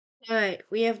Alright,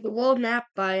 we have the world map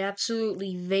by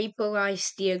absolutely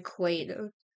vaporized the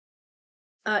equator.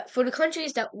 For the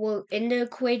countries that were in the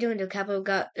equator and the capital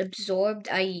got absorbed,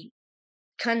 I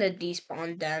kind of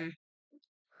despawned them.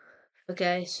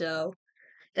 Okay, so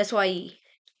that's why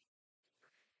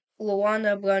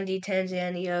Rwanda, Burundi,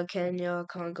 Tanzania, Kenya,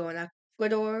 Congo, and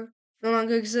Ecuador no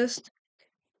longer exist.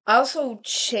 I also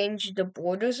changed the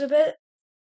borders a bit.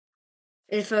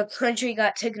 If a country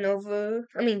got taken over,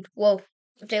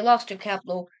 if they lost their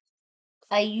capital,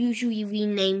 I usually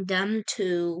rename them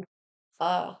to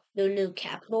their new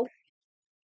capital.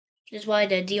 Which is why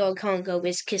the DR Congo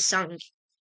is Kisangani.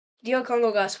 DR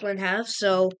Congo got split in half,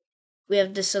 so we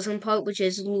have the southern part, which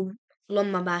is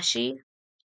Lumbashi,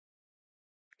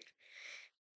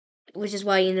 which is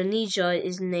why Indonesia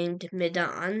is named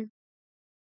Medan.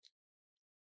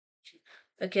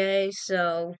 Okay,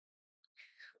 so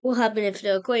what happened if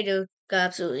the equator got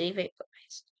absolutely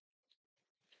vaporized?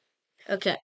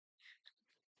 Okay,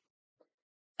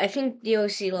 I think the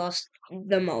OC lost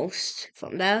the most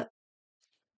from that.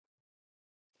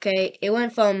 Okay, it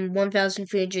went from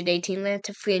 1,318 land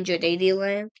to 380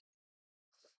 land.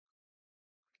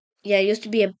 Yeah, it used to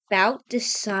be about the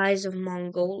size of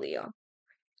Mongolia.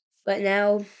 But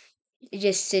now it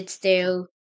just sits there.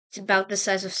 It's about the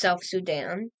size of South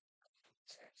Sudan.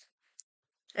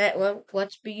 Well,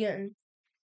 let's begin.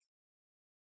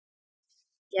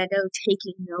 Yeah, they're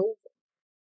taking over.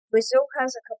 Brazil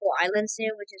has a couple islands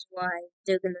there, which is why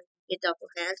they're gonna get double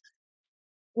hand.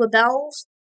 Labels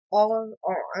are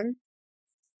on,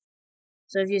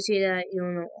 so if you see that, you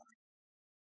don't know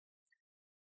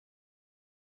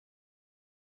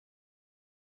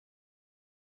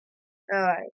why.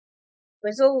 Alright,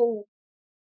 Brazil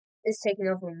is taking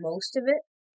over most of it.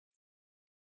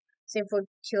 Same for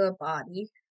Kiribati.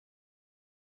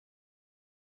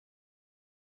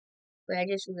 But I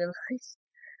just realized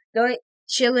the only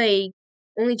Chile,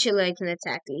 only Chile can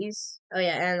attack these. Oh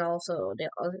yeah, and also the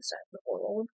other side of the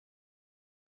world.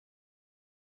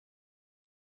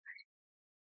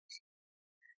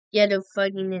 Yeah, they're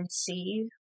fighting in sea.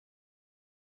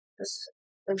 This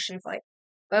ocean fight.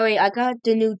 By the way, I got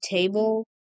the new table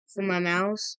for my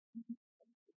mouse,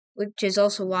 which is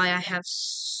also why I have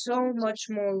so much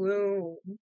more room.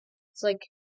 It's like,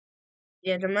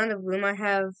 yeah, the amount of room I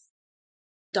have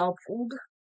doubled,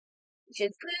 which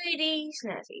is pretty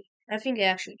snazzy. I think it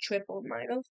actually tripled, might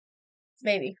have.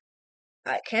 Maybe.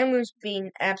 Camera's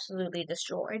being absolutely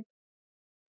destroyed.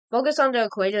 Focus on the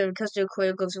equator, and because the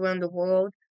equator goes around the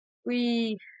world,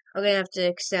 we are gonna have to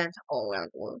extend all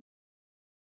around the world.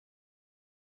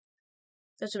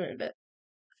 Just a minute bit.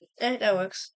 That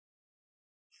works.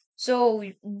 So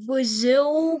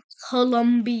Brazil,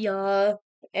 Colombia,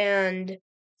 and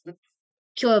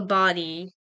Kiribati,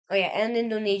 oh yeah, and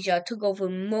Indonesia took over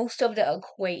most of the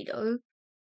equator.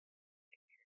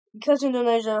 Because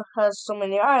Indonesia has so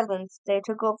many islands, they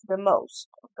took over the most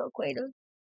of the equator.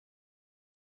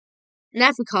 In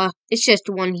Africa, it's just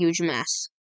one huge mess.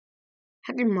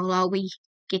 How did Malawi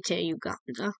get to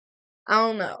Uganda? I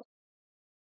don't know.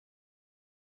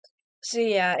 So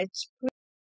yeah,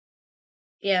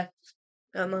 yeah,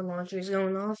 my laundry's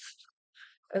going off.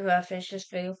 I gotta finish this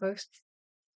video first.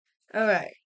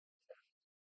 Alright.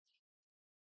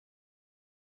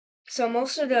 So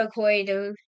most of the equator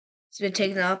has been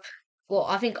taken up. Well,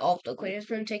 I think all of the equator has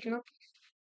been taken up.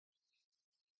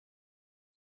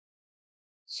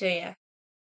 So yeah.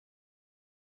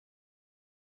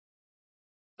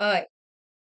 Alright.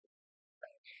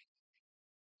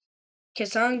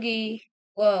 Kisangi,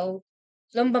 well,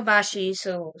 Lumbabashi,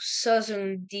 so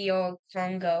southern DR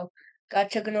Congo,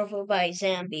 got taken over by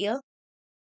Zambia.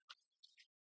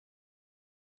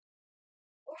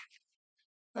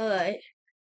 Alright.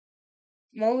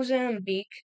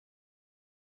 Mozambique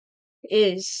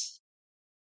is,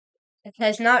 it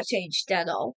has not changed at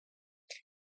all.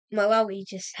 Malawi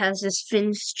just has this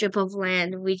thin strip of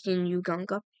land reaching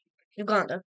Uganda.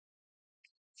 Uganda.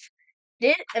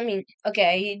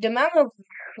 Okay, the amount of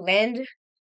land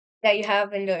that you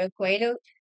have in the equator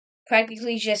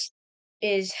practically just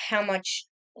is how much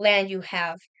land you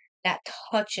have that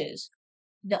touches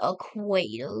the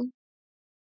equator.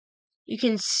 You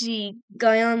can see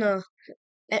Guyana,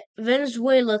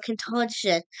 Venezuela can touch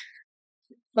it,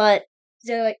 but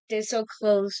they're so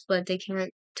close, but they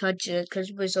can't touch it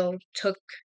because Brazil took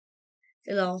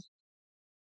it all.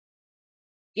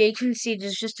 Yeah, you can see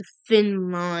there's just a thin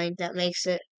line that makes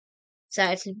it so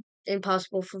it's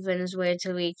impossible for Venezuela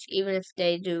to reach, even if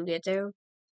they do get there.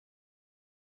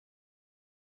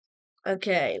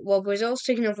 Okay, well, Brazil's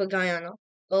taking over Guyana.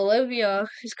 Bolivia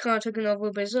is kind of taking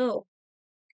over Brazil.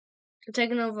 They're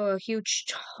taking over a huge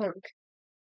chunk.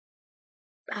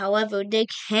 However, they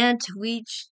can't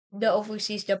reach the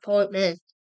overseas department,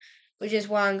 which is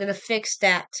why I'm gonna fix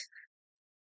that.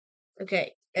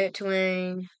 Okay,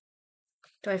 20,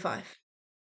 25.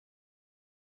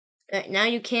 Alright, now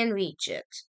you can reach it.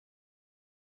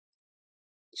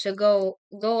 So go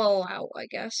all out, I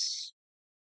guess.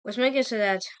 Let's make it so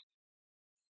that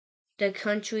the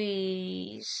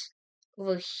countries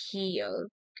over here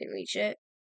can reach it.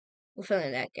 We'll fill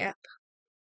in that gap.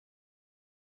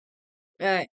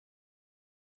 Alright,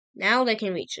 now they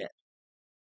can reach it.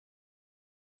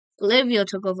 Bolivia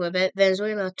took over a bit.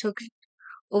 Venezuela took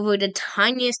over the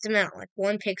tiniest amount, like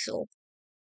 1 pixel.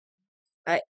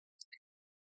 Alright.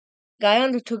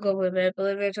 Guyana took over a bit.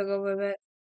 Bolivia took over a bit.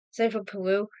 Same for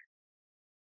Peru.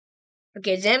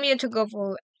 Okay, Zambia took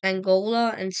over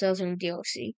Angola and Southern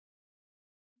DRC.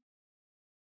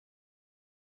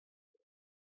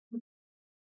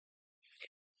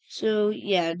 So,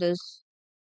 yeah, there's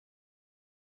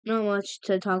not much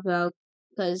to talk about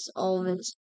because all of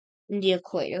it's in the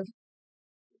equator.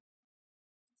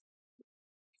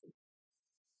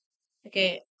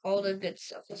 Okay, all the good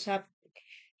stuff is happening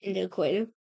in the equator.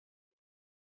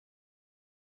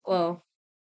 Well,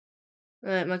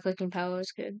 my clicking power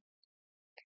is good.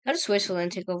 How does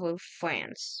Switzerland take over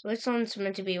France? Switzerland's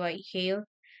meant to be right here.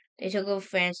 They took over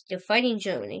France. They're fighting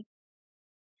Germany.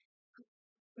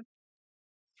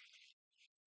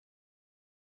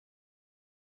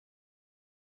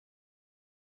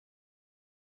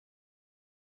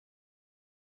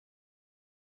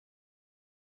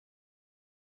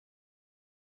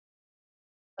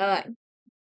 Uh,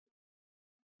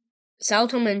 Sao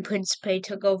Tome and Principe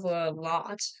took over a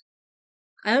lot.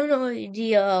 I have no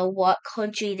idea what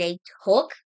country they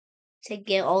took to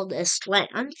get all this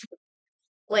land.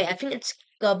 Wait, I think it's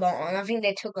Gabon. I think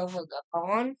they took over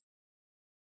Gabon.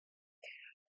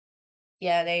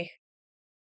 Yeah,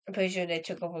 I'm pretty sure they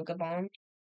took over Gabon.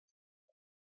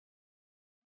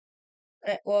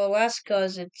 Well, Alaska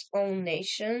is its own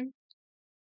nation.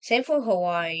 Same for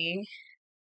Hawaii.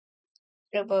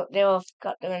 They all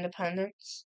got their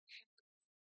independence.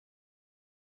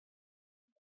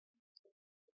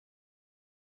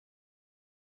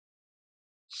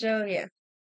 So yeah,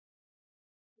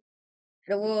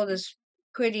 the world is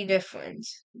pretty different.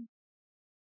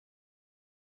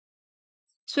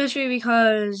 Especially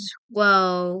because,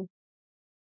 well,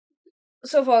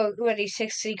 so far already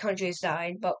 60 countries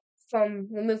died, but from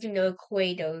removing the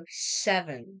equator,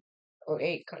 7 or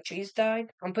 8 countries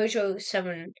died. I'm pretty sure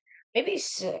 7, maybe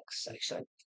 6 actually.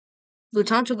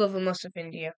 Bhutan took over most of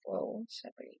India for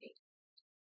 7, 8.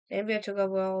 Maybe I took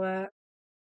over all that.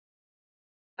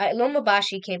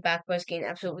 Lombabashi came back, but was getting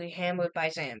absolutely hammered by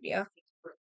Zambia,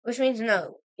 which means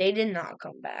no, they did not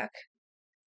come back.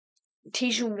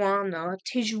 Tijuana,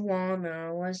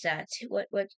 what's that?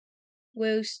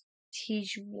 Where's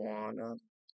Tijuana?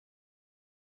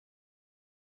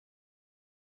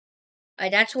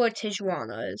 That's where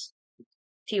Tijuana is.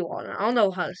 Tijuana. I don't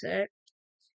know how to say it.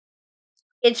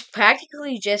 It's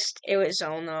practically just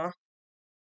Arizona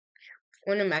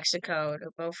or New Mexico. They're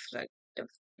both like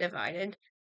divided.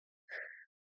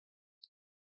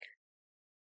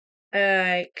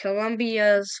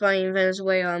 Colombia's fighting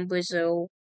Venezuela and Brazil.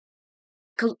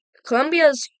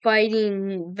 Colombia's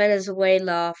fighting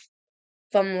Venezuela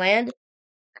from land.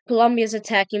 Colombia's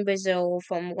attacking Brazil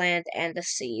from land and the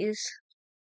seas.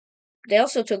 They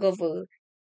also took over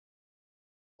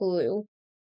Peru.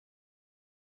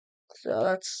 So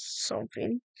that's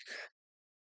something.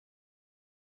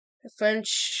 The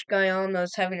French Guyana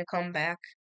is having to come back.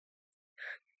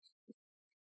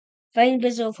 Fighting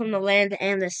Brazil from the land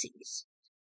and the seas.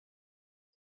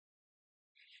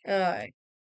 Alright.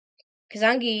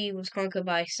 Kazangi was conquered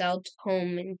by Sao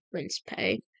Tome and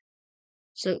Principe.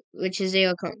 So, which is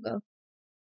their Congo.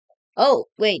 Oh,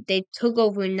 wait, they took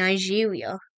over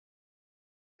Nigeria.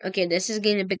 Okay, this is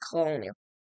getting a bit colonial.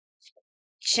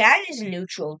 Chad is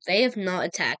neutral. They have not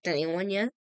attacked anyone yet.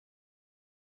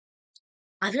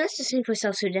 I think that's the same for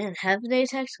South Sudan. Have they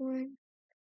attacked someone?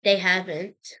 They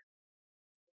haven't.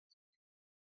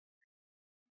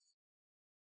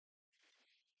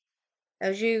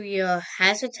 Algeria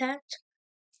has attacked,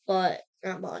 but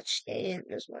not much. They didn't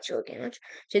do as much or damage.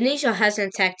 Tunisia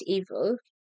hasn't attacked either.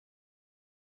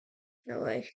 No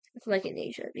way. I feel like in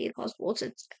Asia it'd be impossible to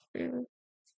attack.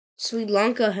 Sri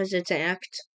Lanka has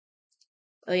attacked.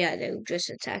 Oh yeah, they're just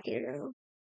attacking now.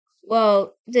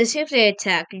 Well, to see if they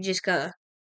attack, you just gotta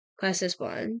press this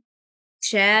button.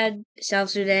 Chad,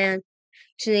 South Sudan,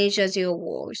 Tunisia, 0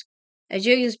 wars.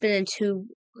 Algeria's been in 2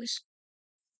 wars,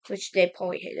 which they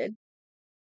probably hated.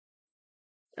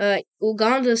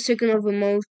 Uganda's taken over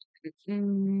most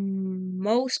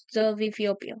Most of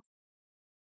Ethiopia.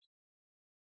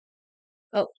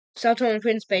 Oh, Sao Tome and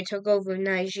Principe took over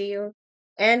Nigeria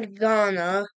and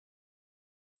Ghana,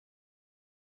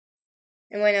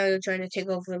 and right now they're trying to take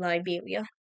over Liberia.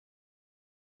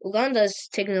 Uganda's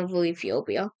taking over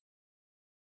Ethiopia.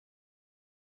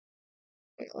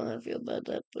 I don't know how I feel about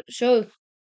that, but so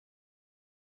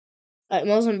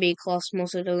Mozambique lost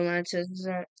most of their land to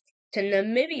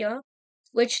Namibia,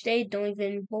 which they don't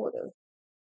even border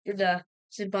to the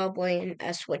Zimbabwe and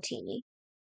Eswatini.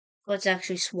 What's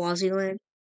actually Swaziland?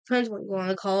 Depends what you want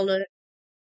to call it.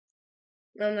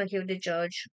 I'm not here to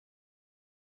judge.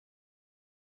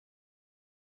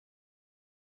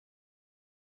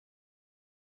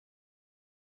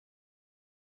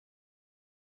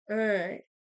 Alright,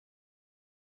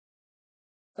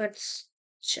 let's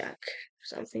check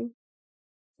something.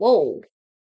 Whoa,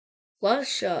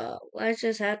 Russia. What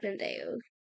just happened there?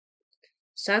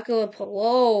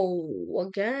 Whoa,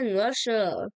 again,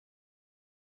 Russia.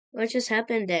 What just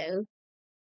happened there?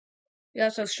 You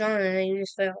got so strong and then you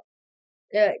just fell.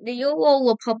 The Euro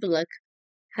Republic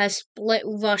has split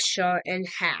Russia in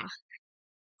half,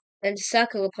 and the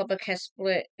Sakha Republic has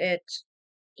split it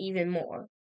even more.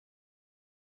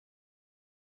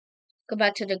 Go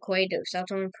back to the equator. Sao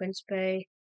Tome and Principe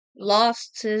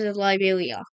lost to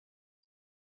Liberia.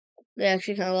 They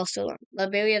actually kind of lost to them.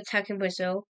 Liberia attacking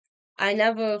Brazil. I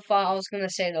never thought I was gonna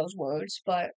say those words,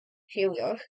 but here we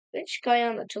are. Which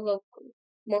Guyana took over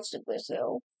most of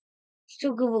Brazil.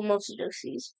 Still good with most of those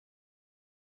seas.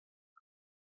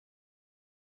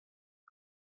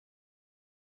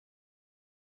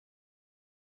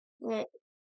 Right.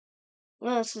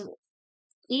 Well, so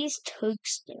East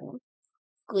Turkestan.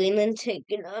 Greenland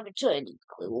taken arbitrarily.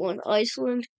 One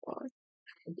Iceland. One.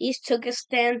 East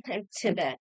Turkestan and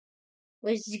Tibet.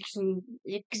 Where's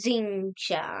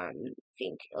Xinjiang?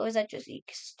 Think, or is that just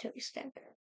East Turkestan?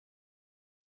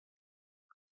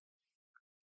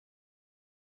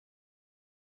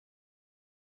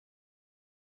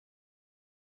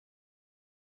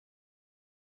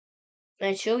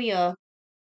 Manchuria.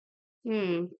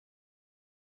 Hmm.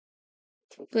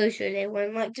 Pretty sure they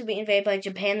wouldn't like to be invaded by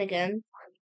Japan again.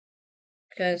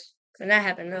 Because when that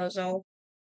happened, that was all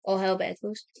hell back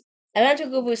loose. I went to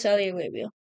go with Saudi Arabia.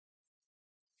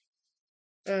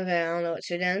 Okay, I don't know what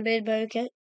Sudan invaded, but okay.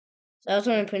 South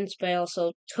Sudan and Prince Bay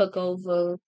also took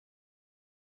over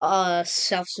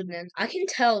South Sudan. I can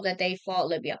tell that they fought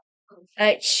Libya.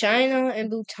 China and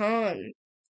Bhutan.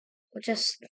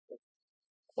 Just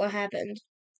what happened?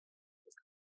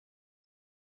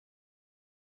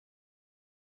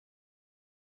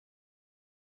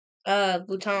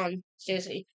 Bhutan.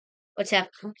 Seriously, what's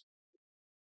happened?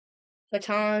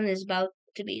 Bhutan is about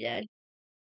to be dead.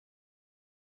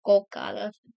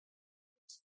 Kolkata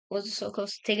was so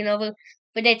close to taking over,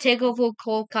 but they take over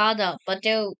Kolkata, but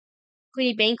they're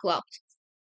pretty bankrupt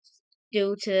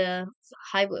due to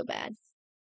Hyderabad.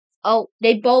 Oh,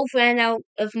 they both ran out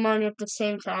of money at the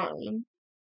same time.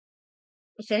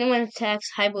 If anyone attacks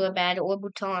Hyderabad or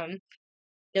Bhutan,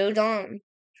 they're done.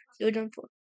 They're done for.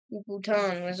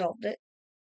 Bhutan resolved it,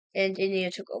 and India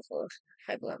took over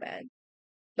Hyderabad.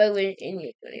 But when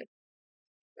India,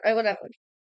 alright, whatever.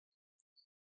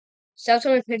 South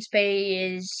Sudan Prince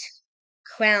Bay is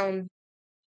crowned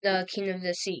the king of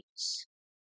the seas.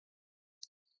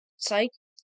 Psych,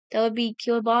 that would be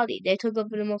Kiribati. They took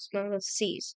over the most amount of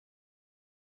seas.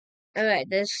 Alright,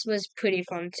 this was pretty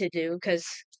fun to do because,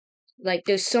 like,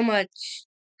 there's so much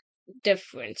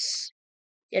difference.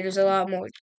 Yeah, there's a lot more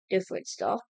different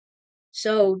stuff.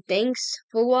 So, thanks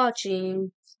for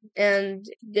watching, and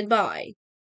goodbye.